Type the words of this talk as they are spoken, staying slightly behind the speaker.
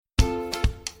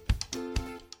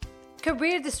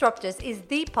Career Disruptors is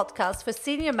the podcast for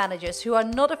senior managers who are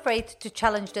not afraid to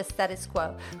challenge the status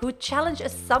quo, who challenge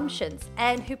assumptions,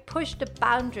 and who push the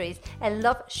boundaries and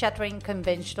love shattering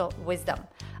conventional wisdom.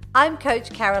 I'm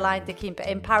Coach Caroline de Kiemper,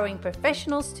 empowering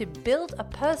professionals to build a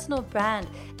personal brand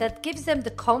that gives them the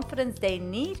confidence they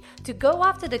need to go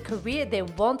after the career they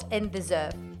want and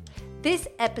deserve. This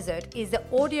episode is the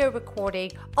audio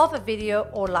recording of a video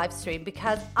or live stream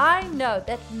because I know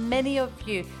that many of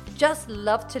you just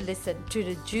love to listen to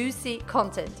the juicy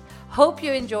content. Hope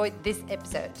you enjoyed this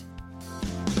episode.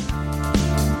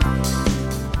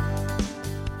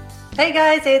 Hey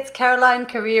guys, it's Caroline,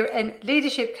 career and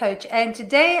leadership coach, and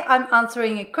today I'm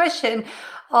answering a question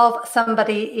of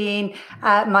somebody in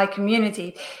my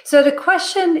community. So the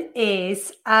question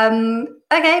is,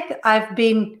 I've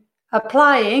been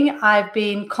applying, I've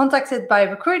been contacted by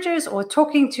recruiters or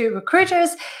talking to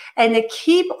recruiters, and they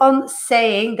keep on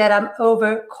saying that I'm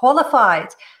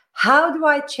overqualified. How do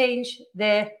I change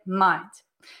their mind?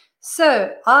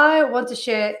 So I want to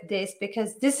share this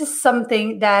because this is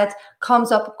something that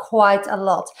comes up quite a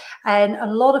lot, and a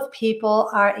lot of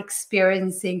people are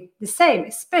experiencing the same,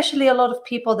 especially a lot of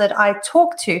people that I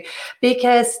talk to,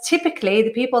 because typically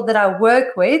the people that I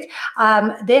work with,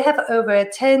 they have over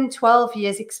 10, 12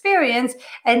 years experience,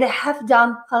 and they have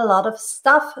done a lot of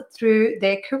stuff through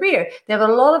their career. They have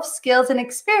a lot of skills and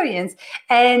experience,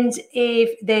 and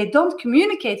if they don't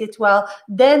communicate it well,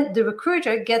 then the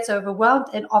recruiter gets overwhelmed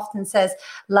and often says,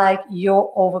 like,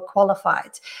 you're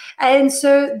overqualified. And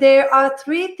so there are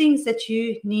three things that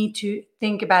you need to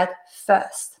think about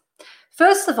first.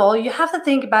 First of all, you have to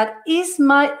think about, is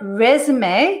my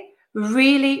resume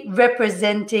really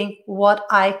representing what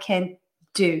I can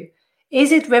do?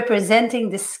 Is it representing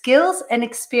the skills and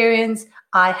experience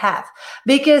I have?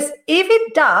 Because if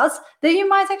it does, then you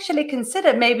might actually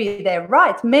consider maybe they're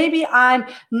right. Maybe I'm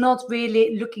not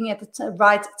really looking at the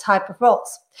right type of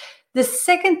roles. The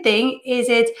second thing is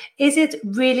it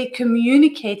really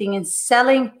communicating and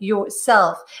selling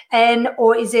yourself,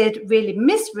 or is it really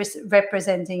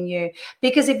misrepresenting you?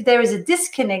 Because if there is a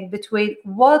disconnect between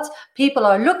what people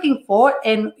are looking for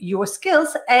and your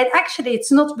skills, and actually it's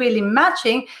not really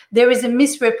matching, there is a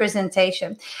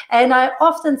misrepresentation. And I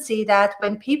often see that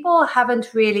when people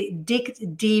haven't really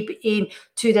digged deep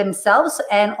into themselves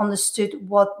and understood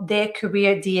what their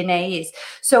career DNA is.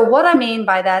 So what I mean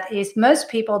by that is most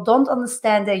people don't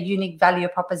understand their unique value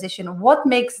proposition. What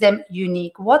makes them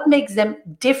unique? What makes them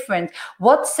different?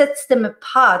 What sets them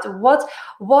apart?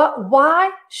 Why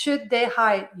should they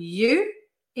hire you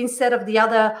instead of the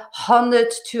other 100,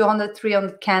 200,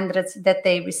 300 candidates that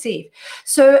they receive?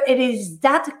 So it is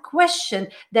that question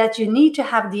that you need to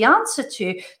have the answer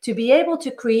to be able to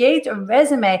create a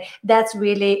resume that's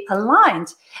really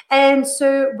aligned. And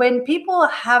so when people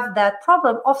have that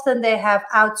problem, often they have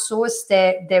outsourced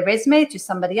their resume to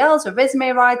somebody else, a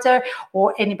resume writer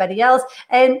or anybody else.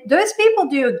 And those people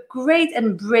do a great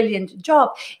and brilliant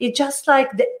job. It's just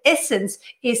like the essence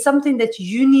is something that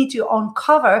you need to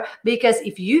uncover, because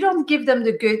if you don't give them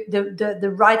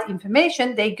the right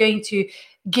information, they're going to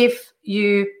give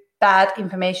you bad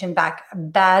information back, a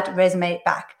bad resume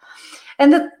back.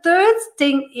 And the third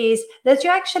thing is that you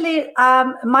actually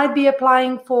might be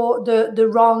applying for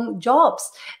the wrong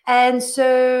jobs. And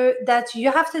so that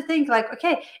you have to think like,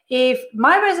 okay, if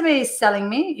my resume is selling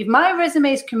me, if my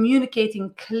resume is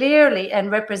communicating clearly and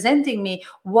representing me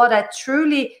what I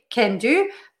truly can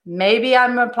do, maybe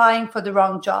I'm applying for the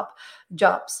wrong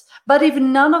jobs. But if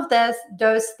none of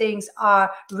those things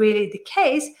are really the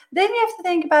case, then you have to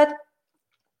think about,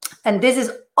 and this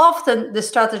is often the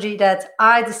strategy that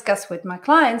I discuss with my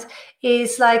clients,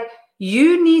 is like,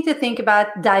 you need to think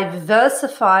about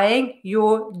diversifying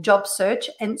your job search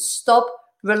and stop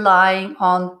relying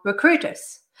on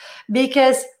recruiters.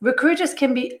 Because recruiters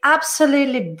can be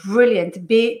absolutely brilliant,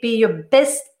 be your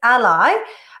best ally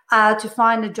to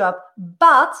find a job.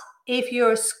 But if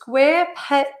you're a square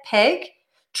peg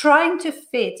trying to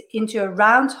fit into a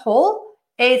round hole,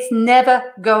 it's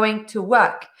never going to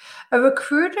work. A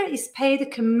recruiter is paid a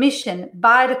commission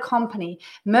by the company.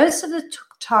 Most of the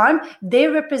time,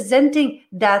 they're representing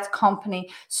that company.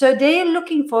 So they're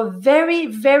looking for a very,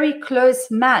 very close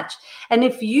match. And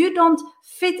if you don't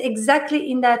fit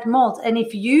exactly in that mold, and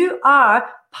if you are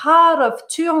part of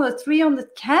 200,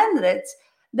 300 candidates,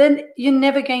 then you're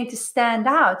never going to stand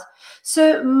out.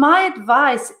 So my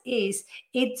advice is,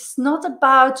 it's not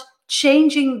about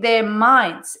changing their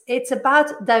minds. It's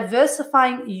about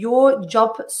diversifying your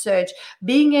job search,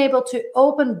 being able to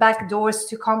open back doors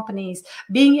to companies,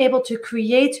 being able to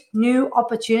create new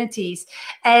opportunities,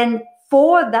 and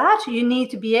for that, you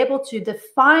need to be able to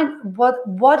define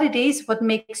what it is, what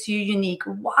makes you unique,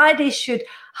 why they should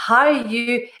hire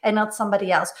you and not somebody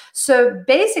else. So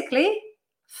basically,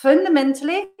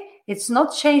 fundamentally, it's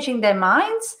not changing their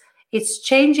minds, it's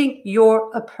changing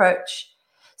your approach.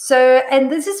 So,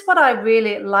 and this is what I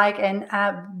really like, and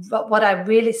what I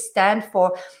really stand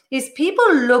for, is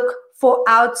people look for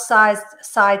outside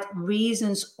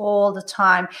reasons all the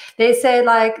time. They say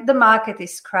like, the market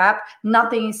is crap,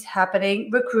 nothing is happening,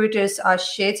 recruiters are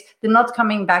shit, they're not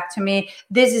coming back to me,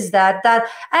 this is that.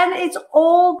 And it's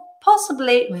all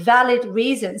possibly valid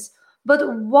reasons.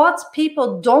 But what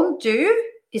people don't do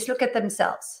is look at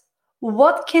themselves.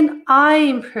 What can I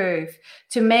improve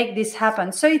to make this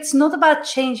happen? So it's not about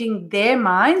changing their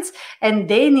minds and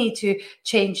they need to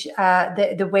change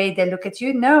the way they look at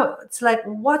you. No, it's like,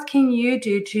 what can you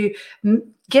do to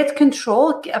get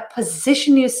control,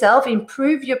 position yourself,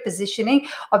 improve your positioning,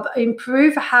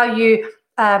 improve how you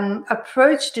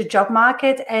approach the job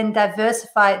market and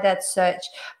diversify that search,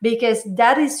 because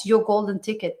that is your golden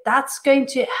ticket. That's going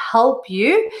to help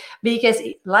you, because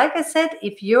like I said,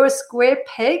 if you're a square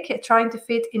peg trying to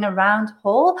fit in a round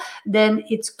hole, then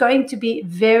it's going to be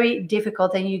very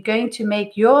difficult and you're going to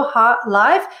make your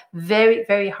life very,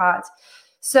 very hard.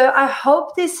 So I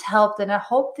hope this helped, and I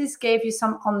hope this gave you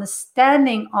some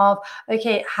understanding of,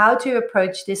 okay, how to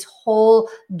approach this whole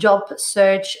job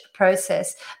search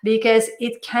process, because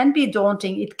it can be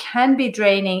daunting, it can be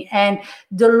draining, and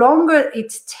the longer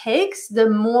it takes, the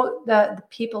more the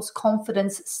people's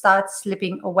confidence starts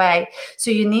slipping away. So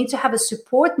you need to have a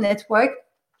support network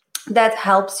that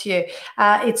helps you.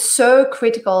 It's so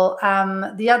critical.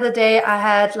 The other day I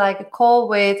had like a call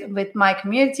with my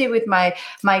community, with my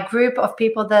group of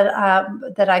people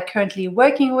that I currently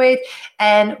working with,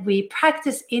 and we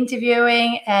practice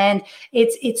interviewing, and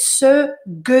it's so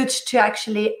good to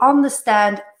actually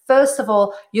understand, first of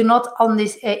all, you're not on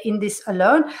this in this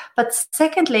alone, but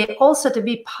secondly, also to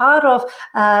be part of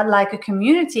like a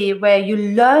community where you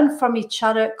learn from each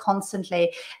other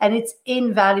constantly, and it's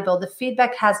invaluable. The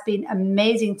feedback has been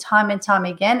amazing time and time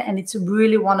again, and it's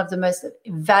really one of the most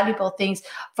valuable things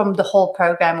from the whole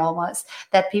program, almost,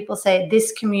 that people say,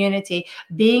 this community,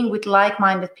 being with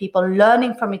like-minded people,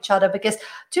 learning from each other. Because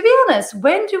to be honest,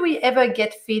 when do we ever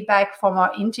get feedback from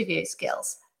our interview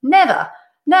skills? Never.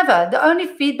 The only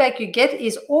feedback you get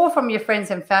is all from your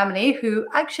friends and family, who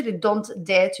actually don't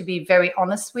dare to be very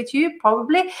honest with you,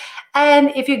 probably.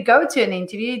 And if you go to an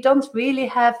interview, you don't really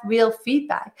have real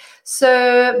feedback.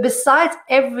 So besides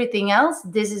everything else,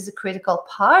 this is a critical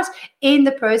part in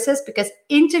the process, because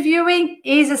interviewing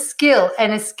is a skill,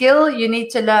 and a skill you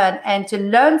need to learn. And to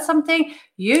learn something,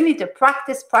 you need to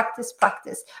practice,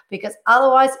 because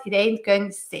otherwise it ain't going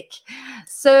to stick.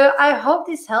 So I hope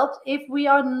this helped. If we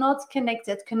are not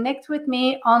connected, connect with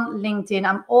me on LinkedIn.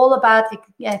 I'm all about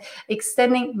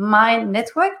extending my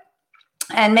network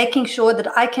and making sure that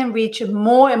I can reach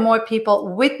more and more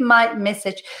people with my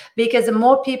message, because the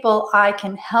more people I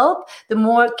can help, the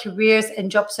more careers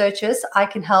and job searches I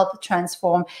can help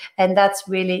transform. And that's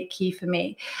really key for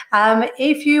me.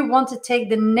 If you want to take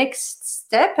the next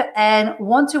step and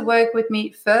want to work with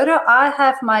me further, I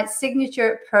have my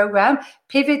signature program,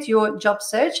 Pivot Your Job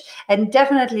Search, and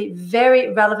definitely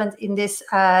very relevant in this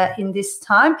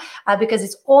time, because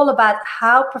it's all about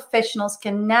how professionals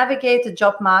can navigate the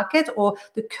job market, or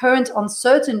the current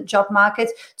uncertain job market,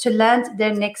 to land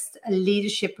their next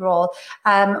leadership role.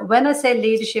 When I say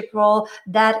leadership role,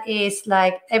 that is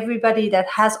like everybody that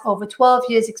has over 12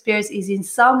 years experience is in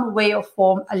some way or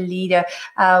form a leader,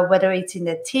 whether it's in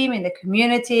the team, in the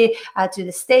community, to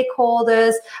the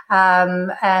stakeholders,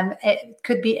 and it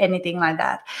could be anything like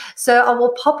that. So I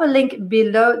will pop a link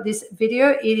below this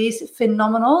video. It is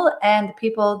phenomenal, and the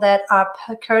people that are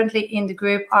currently in the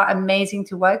group are amazing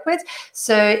to work with.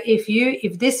 So if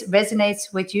this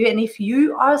resonates with you, and if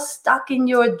you are stuck in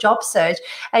your job search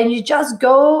and you just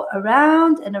go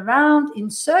around and around in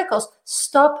circles,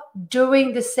 stop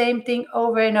doing the same thing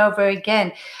over and over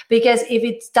again. Because if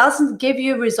it doesn't give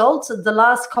you results the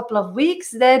last couple of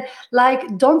weeks, then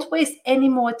don't waste any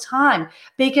more time,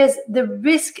 because the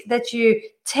risk that you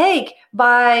take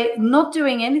by not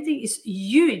doing anything is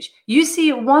huge. You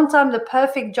see one time the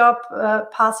perfect job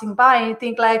passing by, and you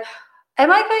think like,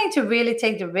 am I going to really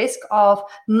take the risk of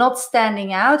not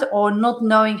standing out or not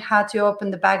knowing how to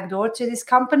open the back door to this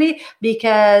company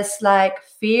because like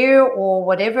fear or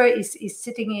whatever is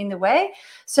sitting in the way?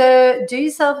 So do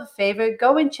yourself a favor,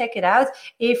 go and check it out.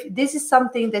 If this is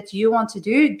something that you want to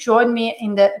do, join me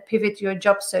in the Pivot Your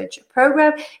Job Search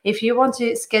program. If you want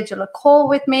to schedule a call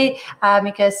with me,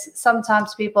 because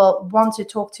sometimes people want to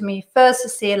talk to me first to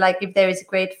see like if there is a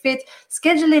great fit,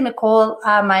 schedule in a call.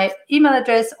 My email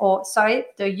address, the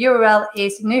URL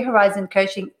is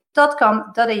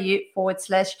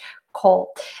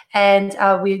newhorizoncoaching.com.au/call. And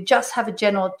we just have a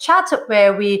general chat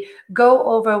where we go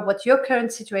over what your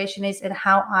current situation is and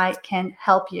how I can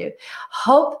help you.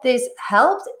 Hope this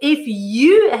helped. If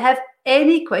you have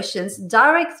any questions,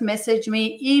 direct message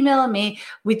me, email me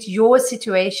with your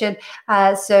situation.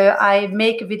 So I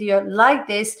make a video like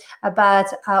this about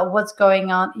what's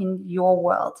going on in your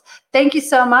world. Thank you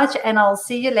so much, and I'll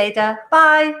see you later.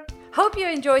 Bye. Hope you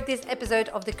enjoyed this episode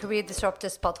of the Career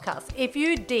Disruptors podcast. If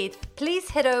you did, please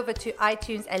head over to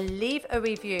iTunes and leave a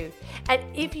review. And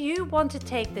if you want to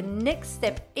take the next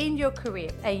step in your career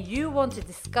and you want to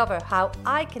discover how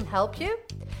I can help you,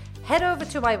 head over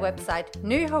to my website,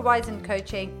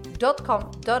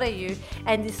 newhorizoncoaching.com.au,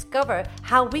 and discover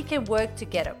how we can work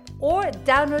together, or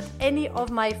download any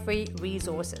of my free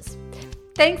resources.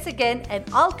 Thanks again, and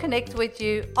I'll connect with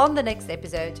you on the next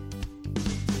episode.